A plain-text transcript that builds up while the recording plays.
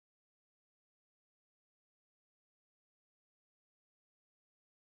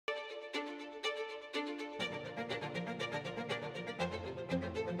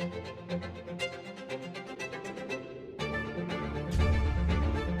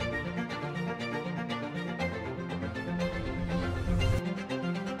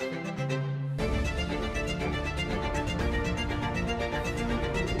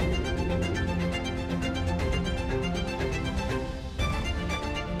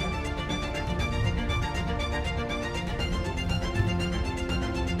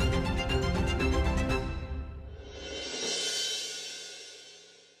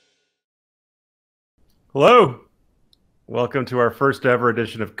Hello. Welcome to our first ever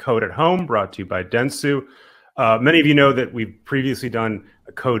edition of Code at Home, brought to you by Dentsu. Many of you know that we've previously done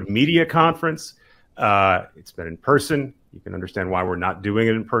a Code Media Conference. It's been in person. You can understand why we're not doing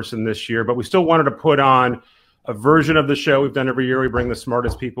it in person this year, but we still wanted to put on a version of the show we've done every year. We bring the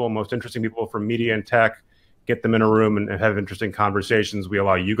smartest people, most interesting people from media and tech, get them in a room and have interesting conversations. We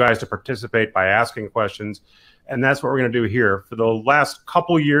allow you guys to participate by asking questions, and that's what we're going to do here. For the last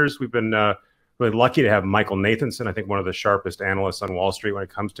couple years, we've been really lucky to have Michael Nathanson, I think one of the sharpest analysts on Wall Street when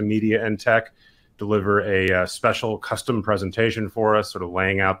it comes to media and tech, deliver a special custom presentation for us, sort of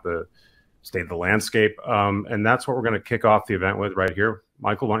laying out the state of the landscape. And that's what we're going to kick off the event with right here.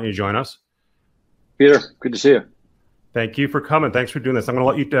 Michael, why don't you join us? Peter, good to see you. Thank you for coming. Thanks for doing this. I'm going to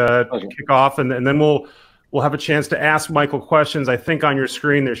let you kick off, and then we'll have a chance to ask Michael questions. I think on your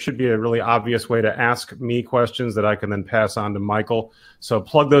screen there should be a really obvious way to ask me questions that I can then pass on to Michael. So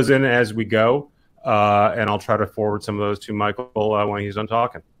plug those in as we go, and I'll try to forward some of those to Michael when he's done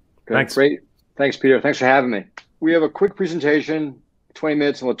talking. Good. Thanks. Great. Thanks, Peter. Thanks for having me. We have a quick presentation, 20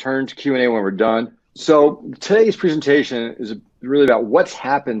 minutes, and we'll turn to Q&A when we're done. So today's presentation is really about what's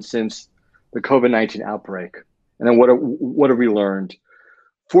happened since the COVID-19 outbreak, and then what have we learned.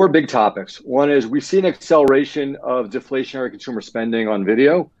 Four big topics. One is we see an acceleration of deflationary consumer spending on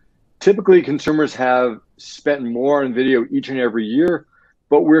video. Typically, consumers have spent more on video each and every year,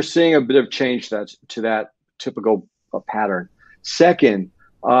 but we're seeing a bit of change to that typical pattern. Second,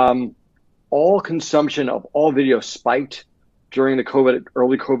 all consumption of all video spiked during the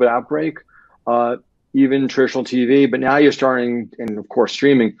early COVID outbreak, even traditional TV, but now you're starting, and of course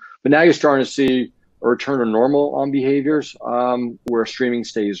streaming, but now you're starting to see a return to normal on behaviors where streaming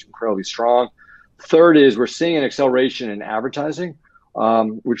stays incredibly strong. Third is we're seeing an acceleration in advertising,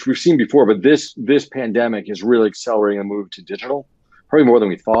 which we've seen before, but this pandemic is really accelerating a move to digital, probably more than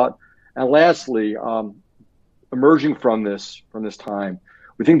we thought. And lastly, emerging from this time,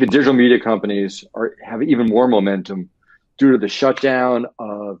 we think the digital media companies have even more momentum due to the shutdown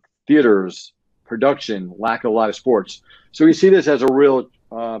of theaters, production, lack of live sports. So we see this as a real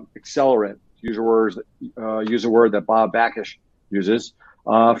accelerant. Use a word that Bob Backish uses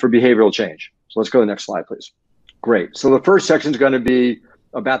for behavioral change. So let's go to the next slide, please. Great. So the first section is going to be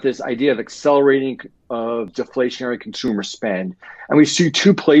about this idea of accelerating of deflationary consumer spend. And we see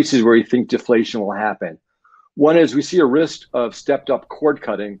two places where we think deflation will happen. One is we see a risk of stepped up cord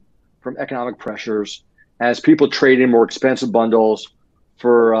cutting from economic pressures as people trade in more expensive bundles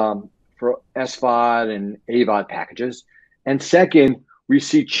for SVOD and AVOD packages. And second, we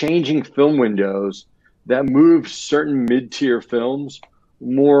see changing film windows that move certain mid-tier films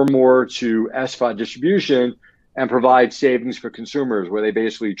more and more to SVOD distribution and provide savings for consumers, where they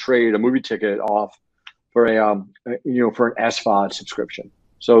basically trade a movie ticket off for for an SVOD subscription.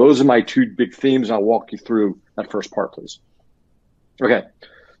 So those are my two big themes, and I'll walk you through that first part, please. Okay,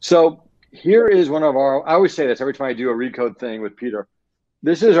 so here is one of our, I always say this every time I do a Recode thing with Peter.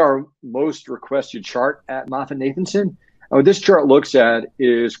 This is our most requested chart at MoffettNathanson. And what this chart looks at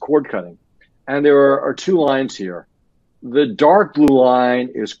is cord cutting. And there are two lines here. The dark blue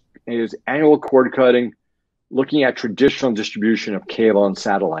line is annual cord cutting, looking at traditional distribution of cable and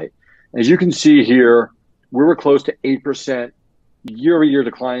satellite. As you can see here, we were close to 8% year-over-year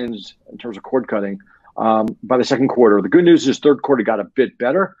declines in terms of cord cutting by the second quarter. The good news is third quarter got a bit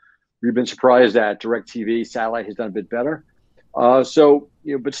better. We've been surprised that DirecTV satellite has done a bit better. But still,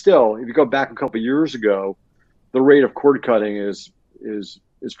 if you go back a couple of years ago, the rate of cord cutting is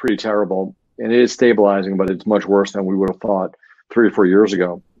pretty terrible, and it is stabilizing, but it's much worse than we would have thought 3 or 4 years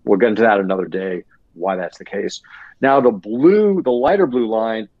ago. We'll get into that another day, why that's the case. Now, the lighter blue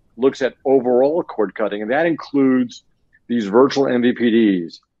line looks at overall cord cutting, and that includes these virtual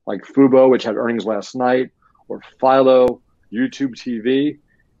MVPDs like Fubo, which had earnings last night, or Philo, YouTube TV.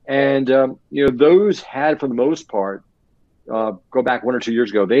 And those had, for the most part, go back 1 or 2 years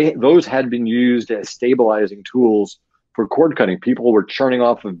ago, those had been used as stabilizing tools for cord cutting. People were churning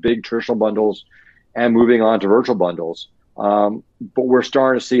off of big traditional bundles and moving on to virtual bundles. But we're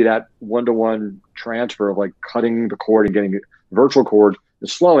starting to see that one-to-one transfer of like cutting the cord and getting virtual cord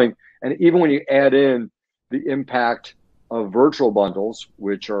is slowing. And even when you add in the impact of virtual bundles,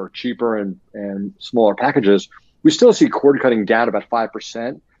 which are cheaper and smaller packages, we still see cord cutting down about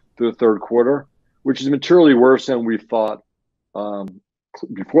 5% through the third quarter, which is materially worse than we thought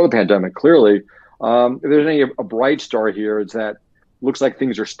before the pandemic. Clearly, if there's a bright star here, it's that looks like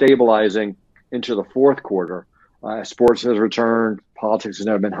things are stabilizing into the fourth quarter. Sports has returned, politics has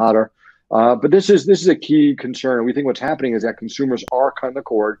never been hotter. But this is a key concern. And we think what's happening is that consumers are cutting the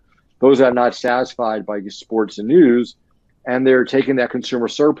cord, those that are not satisfied by sports and news, and they're taking that consumer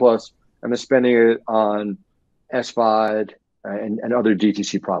surplus and they're spending it on SVOD and other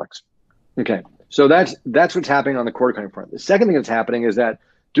DTC products. Okay, so that's what's happening on the cord cutting front. The second thing that's happening is that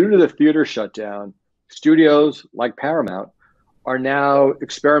due to the theater shutdown, studios like Paramount are now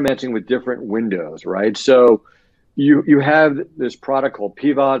experimenting with different windows, right? So you have this product called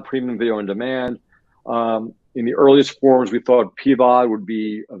PVOD, Premium Video on Demand. In the earliest forms, we thought PVOD would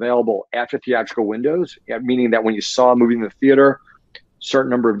be available after theatrical windows, meaning that when you saw a movie in the theater, a certain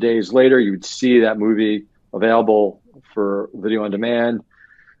number of days later, you would see that movie available for video on demand.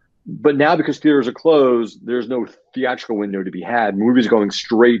 But now, because theaters are closed, there's no theatrical window to be had. Movies are going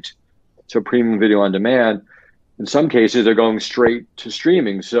straight to premium video on demand. In some cases, they're going straight to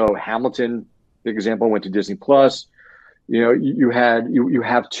streaming. So Hamilton, big example, went to Disney Plus. You know, you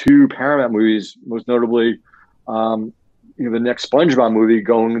have two Paramount movies, most notably, the next SpongeBob movie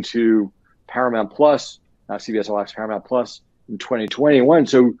going to Paramount Plus, CBS All Access Paramount Plus in 2021.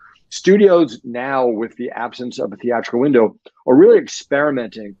 So studios now, with the absence of a theatrical window, are really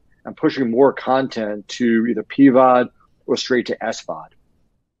experimenting and pushing more content to either PVOD or straight to SVOD.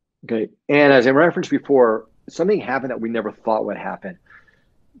 Okay, and as I referenced before, something happened that we never thought would happen.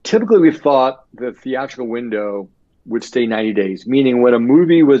 Typically, we thought the theatrical window would stay 90 days, meaning when a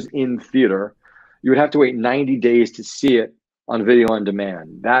movie was in theater, you would have to wait 90 days to see it on video on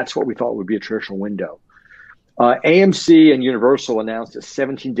demand. That's what we thought would be a traditional window. AMC and Universal announced a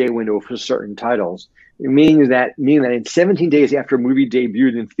 17-day window for certain titles, meaning that in 17 days after a movie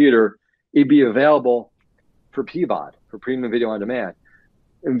debuted in theater, it'd be available for PVOD, for premium video on demand.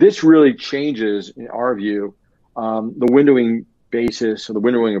 And this really changes, in our view, the windowing basis or the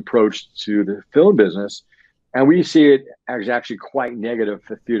windowing approach to the film business. And we see it as actually quite negative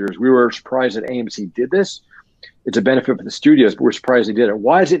for theaters. We were surprised that AMC did this. It's a benefit for the studios, but we're surprised they did it.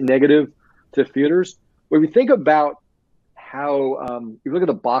 Why is it negative to theaters? When we think about how, you look at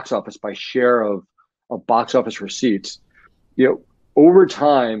the box office by share of box office receipts, over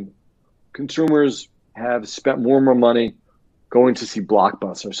time, consumers have spent more and more money going to see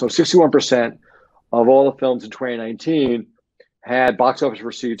blockbusters. So 61% of all the films in 2019 had box office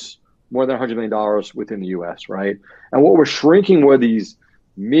receipts more than $100 million within the US, right? And what we're shrinking were these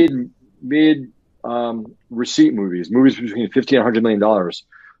mid receipt movies between $50 and $100 million,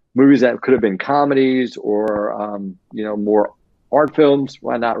 movies that could have been comedies or more art films.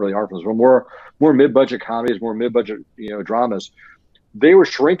 Well, not really art films, but more mid-budget comedies, more mid-budget dramas. They were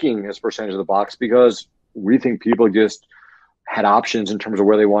shrinking as a percentage of the box because we think people just had options in terms of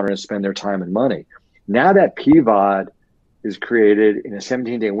where they wanted to spend their time and money. Now that PVOD is created in a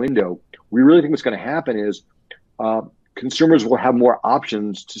 17-day window, we really think what's going to happen is consumers will have more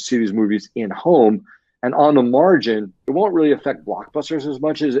options to see these movies in home. And on the margin, it won't really affect blockbusters as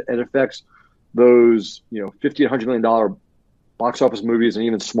much as it affects those $50 to $100 million box office movies and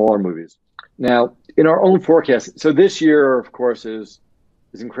even smaller movies. Now, in our own forecast, so this year, of course, is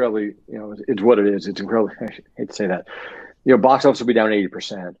incredibly, it's what it is. It's incredibly, I hate to say that. Box office will be down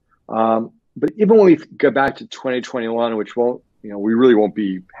 80%. But even when we go back to 2021, which won't, we really won't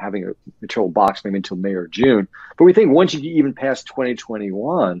be having a material box maybe until May or June. But we think once you get even past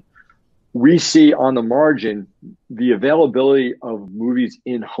 2021, we see on the margin the availability of movies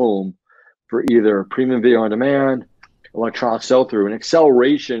in home for either premium video on demand, electronic sell-through, an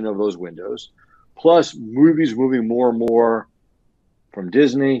acceleration of those windows, plus movies moving more and more from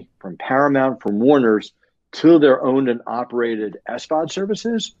Disney, from Paramount, from Warner's to their owned and operated SVOD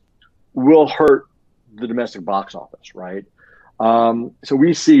services will hurt the domestic box office, right? So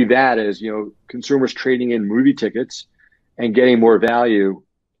we see that as, consumers trading in movie tickets and getting more value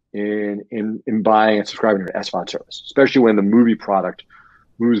in buying and subscribing to an SVOD service, especially when the movie product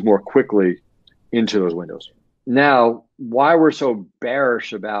moves more quickly into those windows. Now, why we're so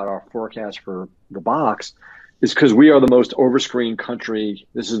bearish about our forecast for the box is because we are the most overscreened country.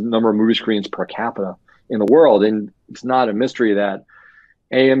 This is the number of movie screens per capita in the world. And it's not a mystery that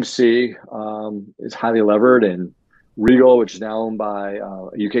AMC is highly levered, and Regal, which is now owned by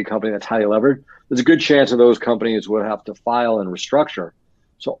a UK company that's highly levered, there's a good chance that those companies will have to file and restructure.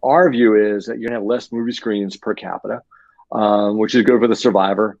 So our view is that you're going to have less movie screens per capita, which is good for the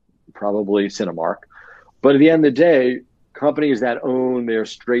survivor, probably Cinemark. But at the end of the day, companies that own their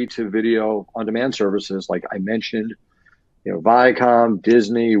straight-to-video on-demand services, like I mentioned, Viacom,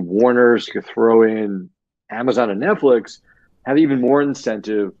 Disney, Warner's, you could throw in Amazon and Netflix, have even more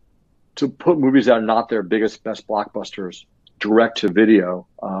incentive to put movies that are not their best blockbusters direct to video,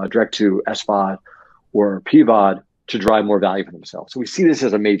 direct to SVOD or PVOD to drive more value for themselves. So we see this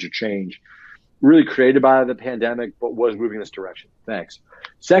as a major change, really created by the pandemic, but was moving in this direction. Thanks.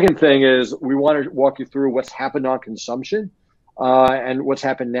 Second thing is we want to walk you through what's happened on consumption and what's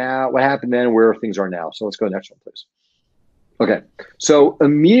happened now, what happened then, where things are now. So let's go to the next one, please. Okay, so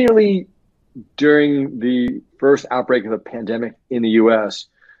immediately during the first outbreak of the pandemic in the US,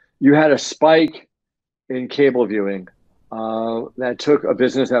 you had a spike in cable viewing that took a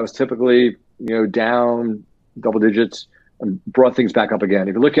business that was typically down double digits and brought things back up again.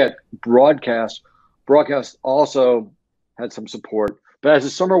 If you look at broadcast also had some support, but as the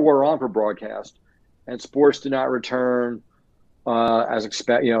summer wore on for broadcast and sports did not return as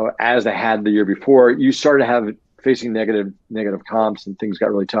they had the year before, you started facing negative comps and things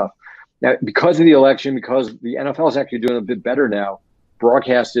got really tough. Now, because of the election, because the NFL is actually doing a bit better now,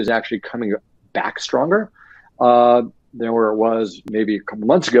 broadcast is actually coming back stronger than where it was maybe a couple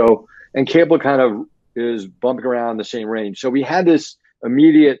months ago, and cable kind of is bumping around the same range. So we had this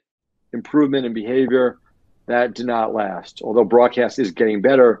immediate improvement in behavior that did not last, although broadcast is getting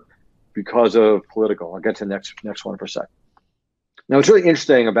better because of political. I'll get to the next one for a sec. Now, what's really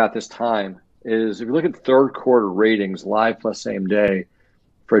interesting about this time is if you look at third quarter ratings, live plus same day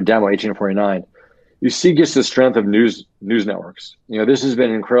for a demo 18 to 49, you see just the strength of news networks. This has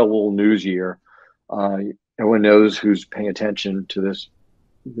been an incredible news year. Everyone knows who's paying attention to this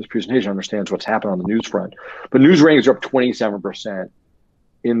presentation understands what's happened on the news front. But news ratings are up 27%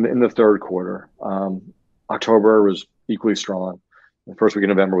 in the third quarter. October was equally strong. The first week of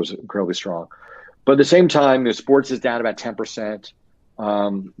November was incredibly strong. But at the same time, sports is down about 10%.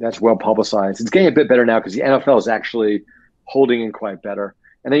 That's well publicized. It's getting a bit better now because the NFL is actually holding in quite better.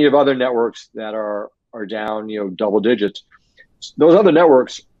 And then you have other networks that are down, double digits. Those other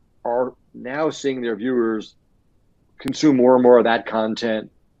networks are now seeing their viewers consume more and more of that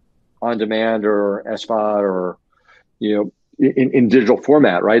content on demand or SVOD or, in digital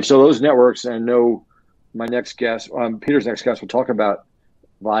format, right? So those networks, and I know my next guest, Peter's next guest, will talk about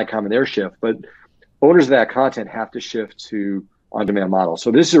Viacom and their shift, but owners of that content have to shift to on-demand models.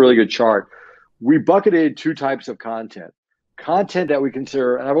 So this is a really good chart. We bucketed two types of content that we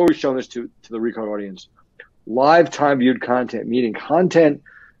consider, and I've always shown this to the Recode audience, live time viewed content, meaning content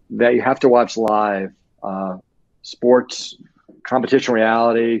that you have to watch live, sports, competition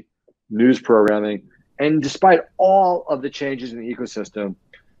reality, news programming. And despite all of the changes in the ecosystem,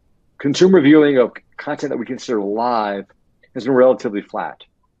 consumer viewing of content that we consider live has been relatively flat.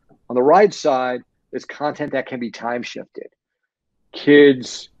 On the right side is content that can be time shifted.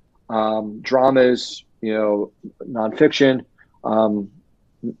 Kids, dramas, nonfiction,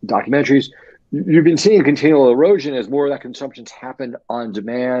 documentaries. You've been seeing continual erosion as more of that consumption's happened on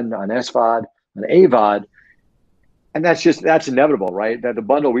demand, on SVOD, on AVOD. And that's inevitable, right? That the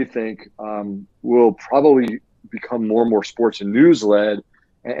bundle, we think, will probably become more and more sports and news led,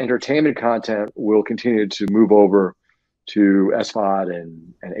 and entertainment content will continue to move over to SVOD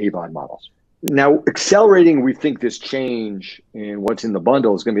and AVOD models. Now, accelerating, we think, this change in what's in the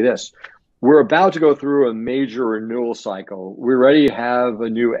bundle is going to be this. We're about to go through a major renewal cycle. We already have a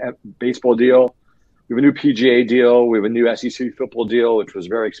new baseball deal. We have a new PGA deal. We have a new SEC football deal, which was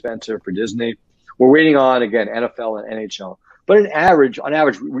very expensive for Disney. We're waiting on, again, NFL and NHL. But on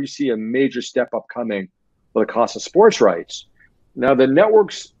average, we see a major step up coming for the cost of sports rights. Now, the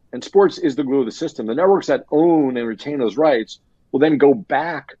networks, and sports is the glue of the system, the networks that own and retain those rights will then go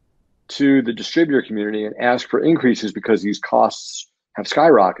back to the distributor community and ask for increases because these costs have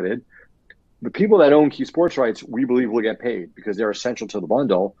skyrocketed. The people that own key sports rights, we believe, will get paid because they're essential to the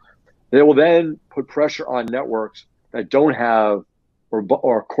bundle. They will then put pressure on networks that don't have,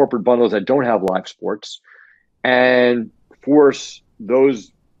 or corporate bundles that don't have live sports, and force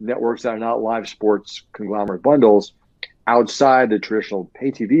those networks that are not live sports conglomerate bundles outside the traditional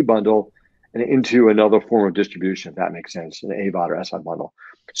pay TV bundle and into another form of distribution, if that makes sense, an AVOD or SVOD bundle.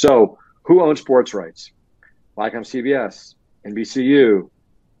 So who owns sports rights? Viacom, CBS, NBCU,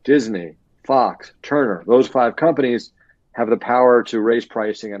 Disney, Fox, Turner. Those 5 companies have the power to raise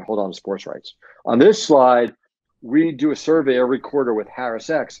pricing and hold on to sports rights. On this slide, we do a survey every quarter with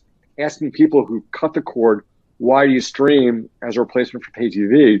HarrisX asking people who cut the cord, why do you stream as a replacement for pay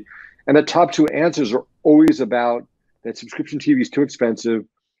TV? And the top 2 answers are always about that subscription TV is too expensive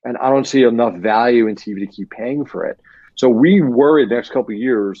and I don't see enough value in TV to keep paying for it. So we worry the next couple of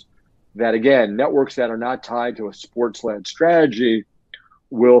years that, again, networks that are not tied to a sports-led strategy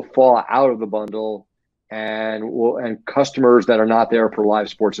will fall out of the bundle, and customers that are not there for live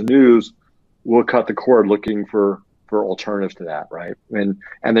sports and news will cut the cord looking for alternatives to that, right? And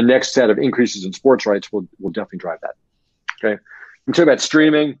the next set of increases in sports rights will definitely drive that. Okay, we talk about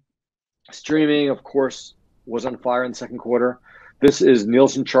streaming. Streaming, of course, was on fire in the second quarter. This is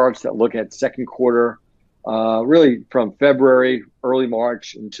Nielsen charts that look at second quarter, really from February, early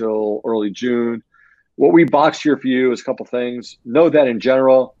March until early June. What we boxed here for you is a couple things. Know that in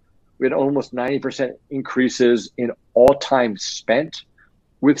general, we had almost 90% increases in all time spent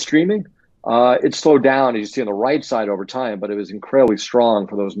with streaming. It slowed down, as you see on the right side over time, but it was incredibly strong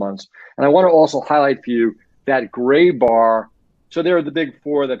for those months. And I want to also highlight for you that gray bar. So there are the big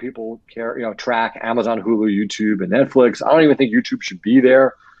four that people care, track: Amazon, Hulu, YouTube, and Netflix. I don't even think YouTube should be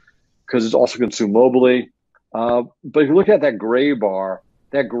there because it's also consumed mobily. But if you look at that gray bar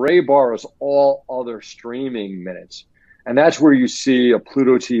is all other streaming minutes. And that's where you see a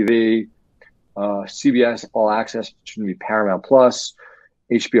Pluto TV, CBS All Access, which would be Paramount Plus,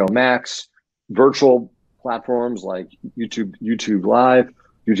 HBO Max, virtual platforms like YouTube Live,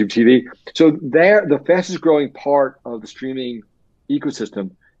 YouTube TV. So the fastest growing part of the streaming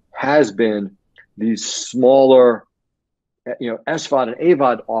ecosystem has been these smaller, SVOD and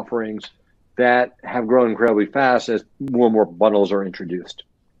AVOD offerings that have grown incredibly fast as more and more bundles are introduced,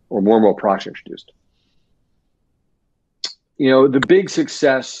 or more and more products are introduced. The big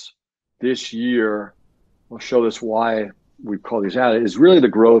success this year, I'll show this why we call these out, is really the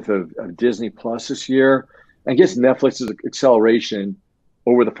growth of Disney Plus this year, and I guess Netflix's acceleration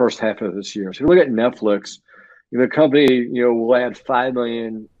over the first half of this year. So if you look at Netflix, the company, will add 5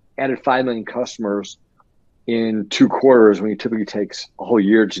 million customers in 2 quarters when it typically takes a whole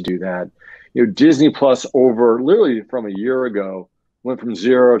year to do that. Disney Plus over literally from a year ago went from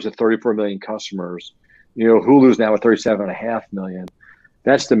 0 to 34 million customers. Hulu's now at 37.5 million.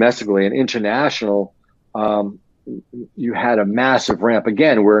 That's domestically. And international, you had a massive ramp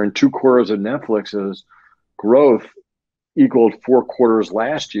again, where in 2 quarters of Netflix's growth equaled 4 quarters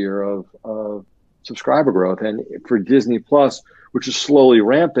last year of subscriber growth. And for Disney Plus, which is slowly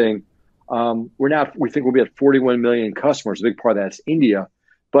ramping, we think we'll be at 41 million customers. A big part of that's India.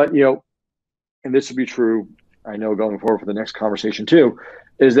 But, and this will be true, I know, going forward for the next conversation too,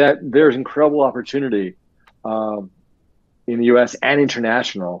 is that there's incredible opportunity in the US and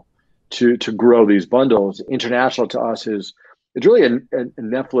international to grow these bundles. International to us it's really a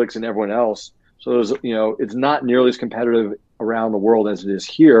Netflix and everyone else. So it's not nearly as competitive around the world as it is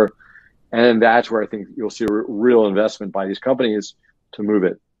here. And that's where I think you'll see a real investment by these companies to move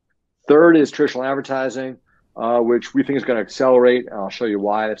it. Third is traditional advertising, which we think is going to accelerate. And I'll show you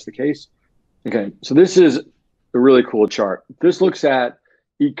why that's the case. Okay, so this is a really cool chart. This looks at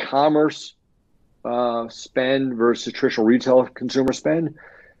e-commerce spend versus traditional retail consumer spend.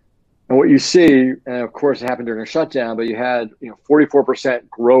 And what you see, and of course it happened during a shutdown, but you had 44%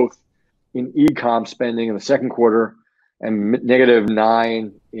 growth in e-com spending in the second quarter and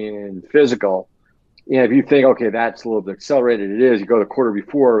 -9 in physical. If you think, okay, that's a little bit accelerated, it is. You go the quarter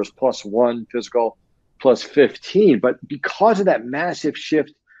before, it was +1 physical, +15. But because of that massive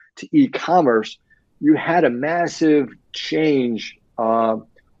shift to e-commerce, you had a massive change of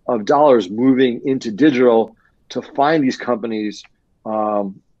dollars moving into digital to find these companies,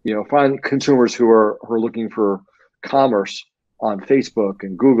 find consumers who are looking for commerce on Facebook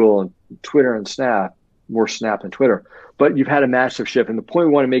and Google and Twitter and Snap, more Snap than Twitter. But you've had a massive shift. And the point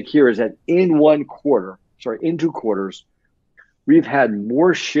we want to make here is that in 2 quarters, we've had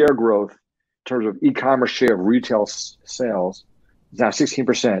more share growth in terms of e-commerce share of retail sales. It's now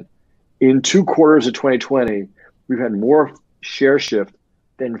 16%. In 2 quarters of 2020, we've had more share shift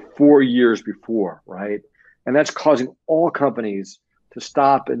than 4 years before, right? And that's causing all companies to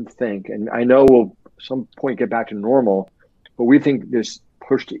stop and think. And I know we'll at some point get back to normal, but we think this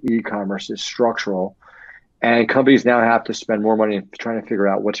push to e-commerce is structural. And companies now have to spend more money trying to figure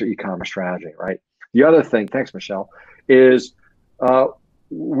out what's their e-commerce strategy, right? The other thing, thanks, Michelle, is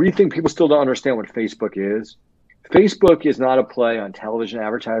we think people still don't understand what Facebook is. Facebook is not a play on television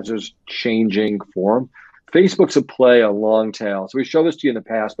advertisers changing form. Facebook's a play on long tail. So we showed this to you in the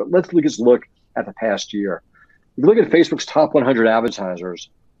past, but let's just look at the past year. If you look at Facebook's top 100 advertisers,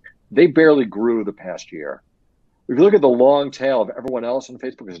 they barely grew the past year. If you look at the long tail of everyone else on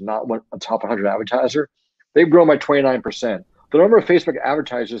Facebook is not a top 100 advertiser, they've grown by 29%. The number of Facebook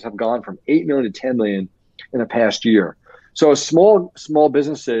advertisers have gone from 8 million to 10 million in the past year. So as small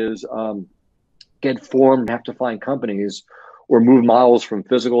businesses get formed and have to find companies or move models from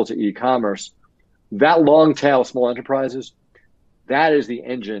physical to e-commerce, that long tail of small enterprises, that is the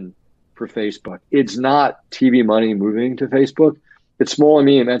engine for Facebook. It's not TV money moving to Facebook. It's small and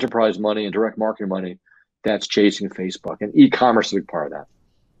medium enterprise money and direct marketing money that's chasing Facebook. And e-commerce is a big part of that.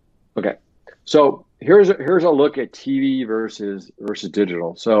 Okay, so here's a look at TV versus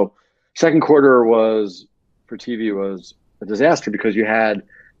digital. So second quarter for TV was a disaster because you had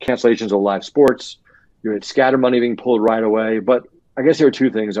cancellations of live sports. You had scatter money being pulled right away. But I guess there are 2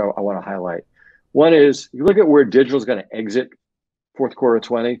 things I want to highlight. One is, you look at where digital is going to exit fourth quarter of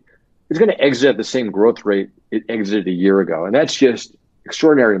 20, it's going to exit at the same growth rate it exited a year ago, and that's just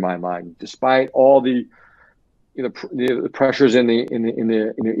extraordinary in my mind. Despite all the the pressures in the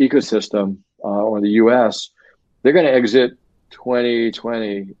ecosystem or the U.S., they're going to exit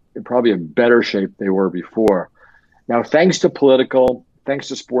 2020 in probably a better shape they were before. Now, thanks to political, thanks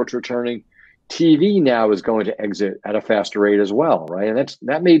to sports returning, TV now is going to exit at a faster rate as well, right? And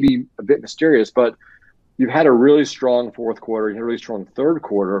that may be a bit mysterious, but you've had a really strong fourth quarter, you had a really strong third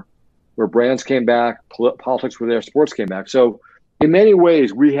quarter where brands came back, politics were there, sports came back. So in many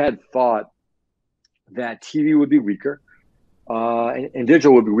ways, we had thought that TV would be weaker and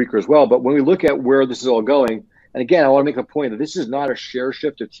digital would be weaker as well. But when we look at where this is all going, and again, I want to make the point that this is not a share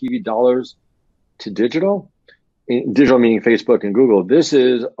shift of TV dollars to digital. Digital meaning Facebook and Google. This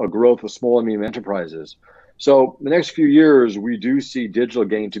is a growth of small and medium enterprises. So the next few years, we do see digital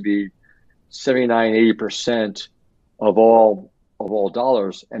getting to be 79, 80% of all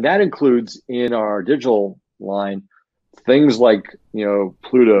dollars. And that includes in our digital line, things like,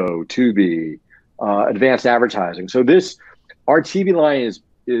 Pluto, Tubi, advanced advertising. So our TV line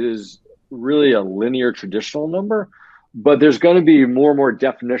is really a linear traditional number, but there's going to be more and more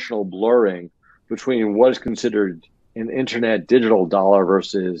definitional blurring between what is considered an internet digital dollar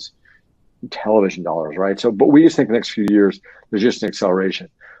versus television dollars, right? So, but we just think the next few years, there's just an acceleration.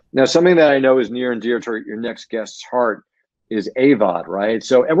 Now, something that I know is near and dear to your next guest's heart is AVOD, right?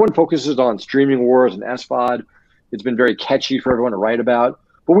 So everyone focuses on streaming wars and SVOD. It's been very catchy for everyone to write about.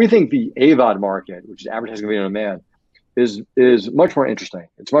 But we think the AVOD market, which is advertising video on demand, is much more interesting.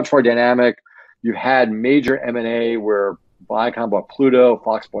 It's much more dynamic. You've had major M&A where Viacom bought Pluto,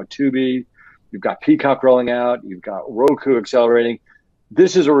 Fox bought Tubi. You've got Peacock rolling out. You've got Roku accelerating.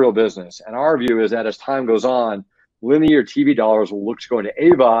 This is a real business. And our view is that as time goes on, linear TV dollars will look to go into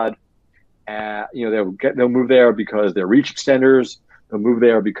AVOD. They'll move there because they're reach extenders. They'll move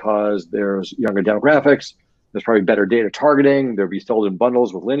there because there's younger demographics. There's probably better data targeting. They'll be sold in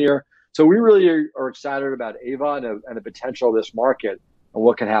bundles with linear. So we really are excited about AVOD and the potential of this market and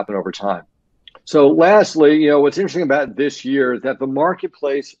what can happen over time. So lastly, what's interesting about this year is that the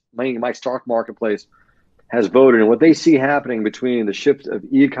marketplace, my stock marketplace, has voted, and what they see happening between the shift of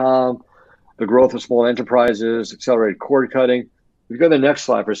e-com, the growth of small enterprises, accelerated cord cutting. If you go to the next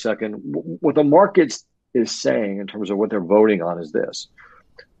slide for a second, what the market is saying in terms of what they're voting on is this.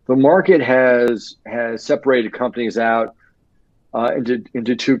 The market has separated companies out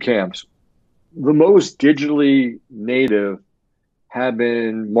into two camps. The most digitally native have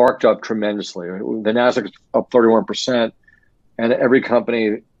been marked up tremendously. The Nasdaq is up 31%, and every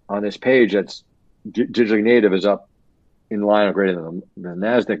company on this page that's digitally native is up in line or greater than the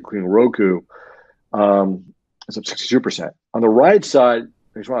Nasdaq, including Roku, is up 62%. On the right side,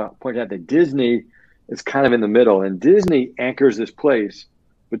 I just want to point out that Disney is kind of in the middle, and Disney anchors this place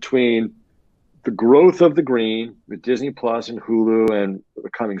between the growth of the green with Disney Plus and Hulu and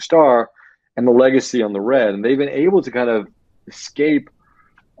Becoming Star, and the legacy on the red. And they've been able to kind of escape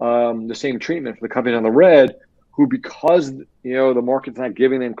the same treatment for the companies on the red, who, because the market's not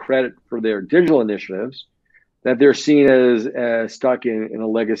giving them credit for their digital initiatives, that they're seen as stuck in a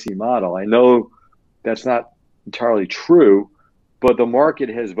legacy model. I know that's not entirely true, but the market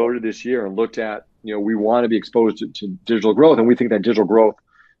has voted this year and looked at, we want to be exposed to digital growth, and we think that digital growth,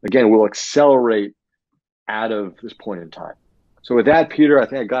 again, will accelerate out of this point in time. So with that, Peter, I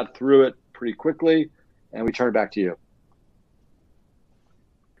think I got through it pretty quickly, and we turn it back to you.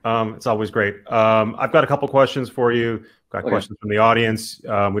 It's always great. I've got a couple questions for you. Got questions from the audience. We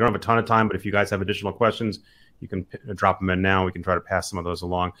don't have a ton of time, but if you guys have additional questions, you can drop them in now. We can try to pass some of those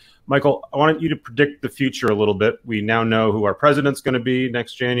along. Michael, I wanted you to predict the future a little bit. We now know who our president's going to be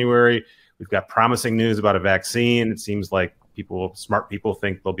next January. We've got promising news about a vaccine. It seems like smart people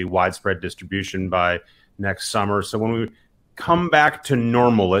think there'll be widespread distribution by next summer. So when we come back to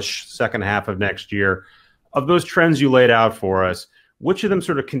normal-ish second half of next year, of those trends you laid out for us, which of them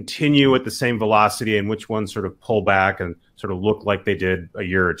sort of continue at the same velocity and which ones sort of pull back and sort of look like they did a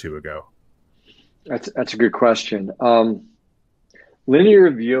year or two ago? That's a good question. Linear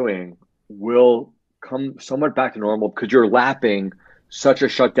viewing will come somewhat back to normal because you're lapping such a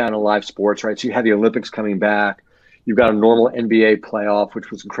shutdown in live sports, right? So you have the Olympics coming back. You've got a normal NBA playoff, which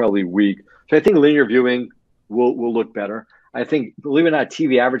was incredibly weak. So I think linear viewing will look better. I think, believe it or not,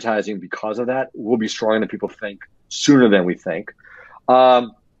 TV advertising, because of that, will be stronger than people think sooner than we think.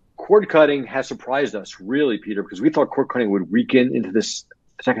 Cord cutting has surprised us, really, Peter, because we thought cord cutting would weaken into this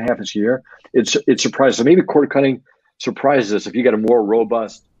second half of this year. It surprised us. So maybe cord cutting surprises us if you get a more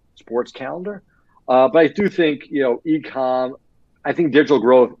robust sports calendar. But I do think, e-com, I think digital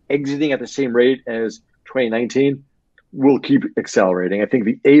growth exiting at the same rate as 2019 will keep accelerating. I think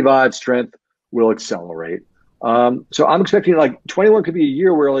the AVOD strength will accelerate. So I'm expecting like 21 could be a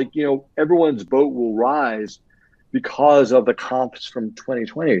year where like, everyone's boat will rise because of the comps from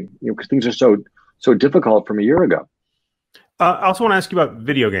 2020, because things are so difficult from a year ago. I also want to ask you about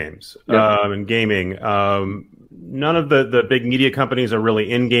video games and gaming. None of the big media companies are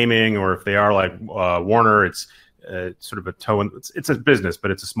really in gaming, or if they are, like Warner, it's sort of a toe in. It's a business,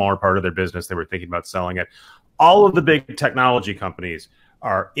 but it's a smaller part of their business. They were thinking about selling it. All of the big technology companies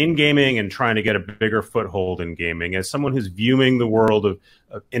are in gaming and trying to get a bigger foothold in gaming. As someone who's viewing the world of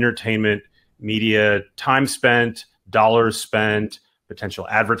entertainment, media, time spent, dollars spent, potential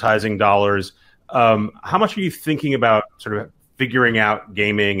advertising dollars, how much are you thinking about sort of figuring out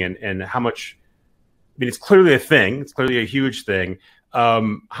gaming and how much, I mean, it's clearly a thing. It's clearly a huge thing.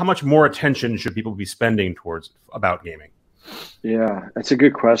 How much more attention should people be spending about gaming? Yeah, that's a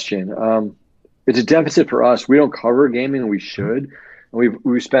good question. It's a deficit for us. We don't cover gaming, and we should. And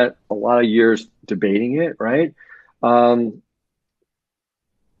we've spent a lot of years debating it, right?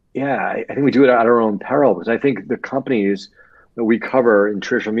 Yeah, I think we do it at our own peril, because I think the companies that we cover in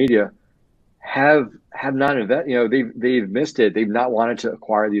traditional media have not they've missed it. They've not wanted to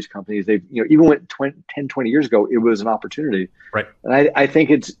acquire these companies. They've, even when 10, 20 years ago, it was an opportunity. Right. And I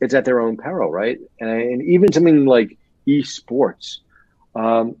think it's at their own peril, right? And even something like esports,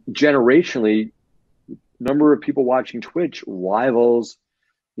 generationally, number of people watching Twitch rivals,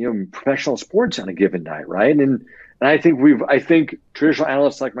 professional sports on a given night, right? And I think traditional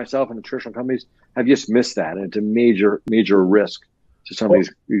analysts like myself and the traditional companies have just missed that, and it's a major risk to some of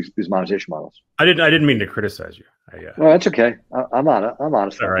these monetization models. I didn't mean to criticize you. No, that's okay. I'm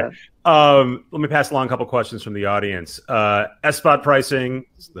honest. All right. Let me pass along a couple questions from the audience. SVOD pricing,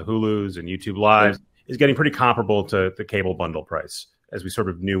 the Hulus and YouTube Lives, is getting pretty comparable to the cable bundle price, as we sort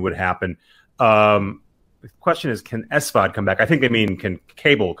of knew would happen. The question is, can SVOD come back? I think they mean, can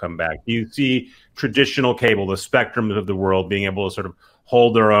cable come back? Do you see traditional cable, the Spectrums of the world, being able to sort of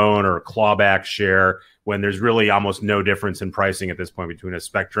hold their own or claw back share when there's really almost no difference in pricing at this point between a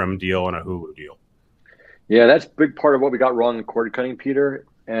Spectrum deal and a Hulu deal? Yeah, that's a big part of what we got wrong in cord cutting, Peter.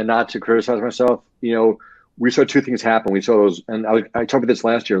 And not to criticize myself, we saw two things happen. We saw those, and I talked about this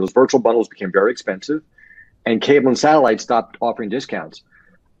last year, those virtual bundles became very expensive, and cable and satellite stopped offering discounts.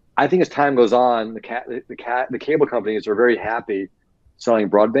 I think as time goes on, the cable companies are very happy selling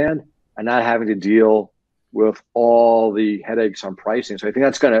broadband and not having to deal with all the headaches on pricing. So I think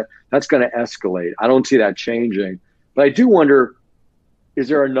that's gonna escalate. I don't see that changing, but I do wonder, is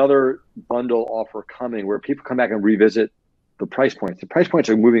there another bundle offer coming where people come back and revisit the price points? The price points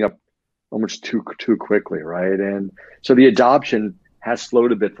are moving up almost too quickly, right? And so the adoption has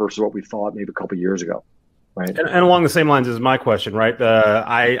slowed a bit versus what we thought maybe a couple of years ago. Right. And along the same lines as my question, right?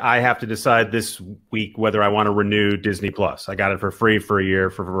 I have to decide this week whether I want to renew Disney Plus. I got it for free for a year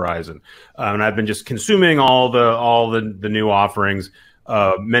for Verizon, and I've been just consuming all the new offerings,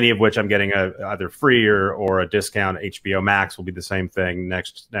 many of which I'm getting either free or a discount. HBO Max will be the same thing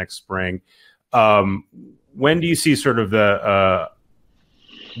next spring. When do you see sort of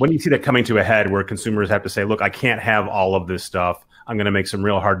when do you see that coming to a head where consumers have to say, look, I can't have all of this stuff. I'm going to make some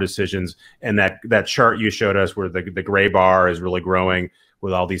real hard decisions. And that chart you showed us where the gray bar is really growing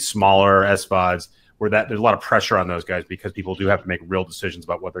with all these smaller SVODs, where there's a lot of pressure on those guys because people do have to make real decisions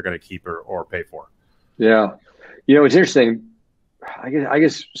about what they're going to keep or pay for. Yeah. It's interesting. I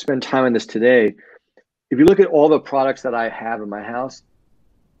guess spend time on this today. If you look at all the products that I have in my house,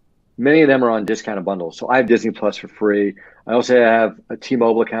 many of them are on discounted bundles. So I have Disney Plus for free. I also have a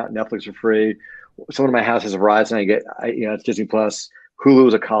T-Mobile account, Netflix for free. Someone in my house has a Verizon. It's Disney Plus. Hulu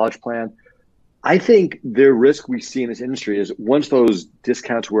is a college plan. I think the risk we see in this industry is once those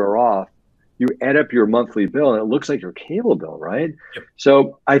discounts wear off, you add up your monthly bill and it looks like your cable bill, right? Yep.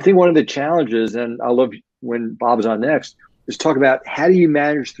 So I think one of the challenges, and I love when Bob is on next, is talk about how do you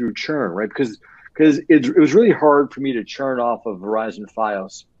manage through churn, right? Because it was really hard for me to churn off of Verizon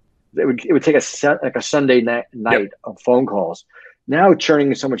Fios. It would take a Sunday night yep. of phone calls. Now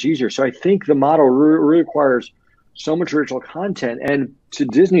churning is so much easier. So I think the model really requires so much original content. And to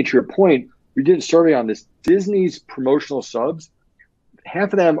Disney, to your point, we did a survey on this. Disney's promotional subs,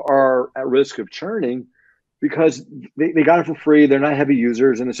 half of them are at risk of churning because they got it for free. They're not heavy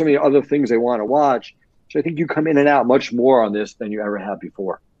users, and there's so many other things they want to watch. So I think you come in and out much more on this than you ever have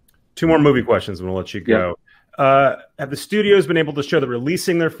before. Two more movie questions, and we'll let you go. Yep. Have the studios been able to show that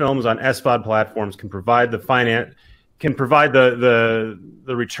releasing their films on SVOD platforms can provide the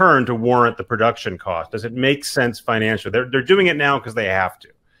return to warrant the production cost? Does it make sense financially? They're doing it now because they have to.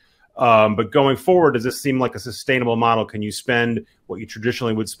 But going forward, does this seem like a sustainable model? Can you spend what you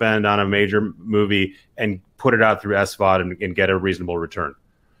traditionally would spend on a major movie and put it out through SVOD and get a reasonable return?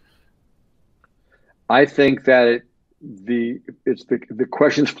 I think that the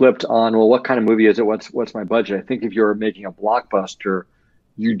question's flipped on, well, what kind of movie is it? What's my budget? I think if you're making a blockbuster,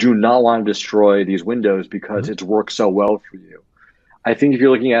 you do not want to destroy these windows because it's worked so well for you. I think if you're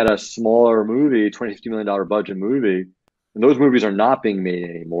looking at a smaller movie, $20, $50 million budget movie, and those movies are not being made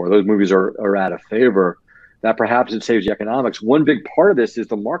anymore, those movies are out of favor, that perhaps it saves the economics. One big part of this is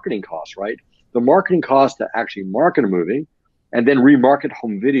the marketing cost, right? The marketing cost to actually market a movie and then remarket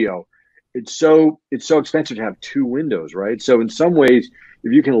home video. It's so expensive to have two windows, right? So in some ways,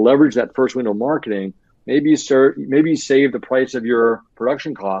 if you can leverage that first window marketing, maybe you save the price of your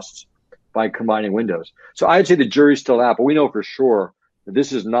production costs by combining windows. So I'd say the jury's still out, but we know for sure that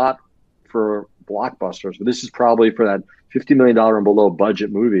this is not for blockbusters, but this is probably for that $50 million and below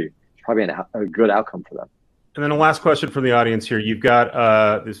budget movie. It's probably a good outcome for them. And then a last question from the audience here. You've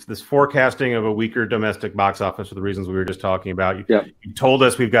got this forecasting of a weaker domestic box office for the reasons we were just talking about. You told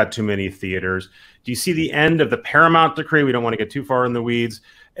us we've got too many theaters. Do you see the end of the Paramount decree? We don't want to get too far in the weeds.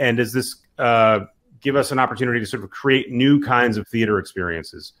 And does this give us an opportunity to sort of create new kinds of theater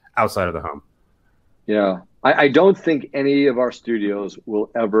experiences outside of the home? Yeah, I don't think any of our studios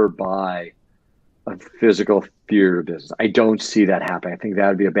will ever buy a physical theater business. I don't see that happening. I think that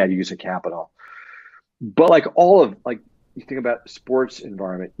would be a bad use of capital. But like you think about sports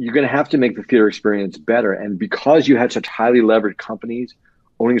environment, you're going to have to make the theater experience better. And because you had such highly leveraged companies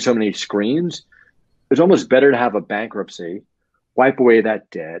owning so many screens, it's almost better to have a bankruptcy, wipe away that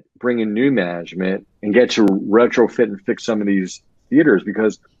debt, bring in new management, and get to retrofit and fix some of these theaters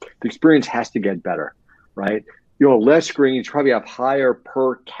because the experience has to get better, right? You know, less screens, probably have higher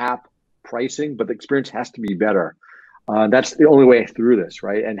per cap pricing, but the experience has to be better. That's the only way through this,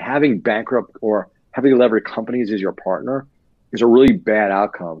 right? And having bankrupt or having leveraged companies as your partner is a really bad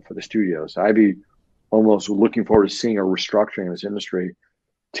outcome for the studios. So I'd be almost looking forward to seeing a restructuring in this industry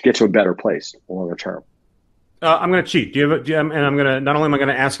to get to a better place longer term. I'm going to cheat. And I'm going to, not only am I going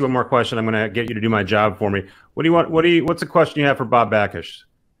to ask you one more question, I'm going to get you to do my job for me. What do you want? What's the question you have for Bob Bakish,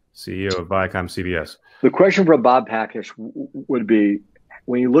 CEO of Viacom CBS? The question for Bob Bakish would be,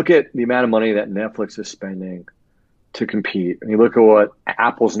 when you look at the amount of money that Netflix is spending to compete, and you look at what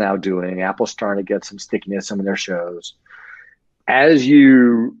Apple's now doing, Apple's starting to get some stickiness in some of their shows. As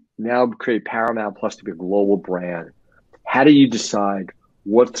you now create Paramount Plus to be a global brand, how do you decide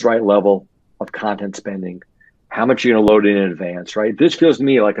what's the right level of content spending? How much you're going to load in advance, right? This feels to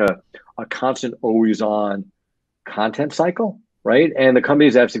me like a constant, always-on content cycle, right? And the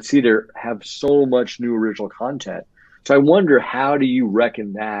companies that have succeeded have so much new original content. So I wonder, how do you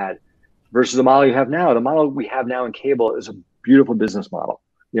reckon that versus the model you have now? The model we have now in cable is a beautiful business model.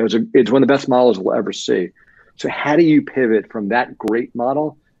 You know, it's one of the best models we'll ever see. So how do you pivot from that great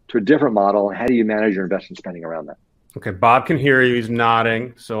model to a different model, and how do you manage your investment spending around that? Okay, Bob can hear you. He's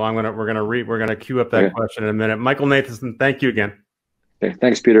nodding. So we're gonna queue up that question in a minute. Michael Nathanson, thank you again. Okay,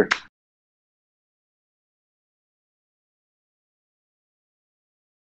 thanks, Peter.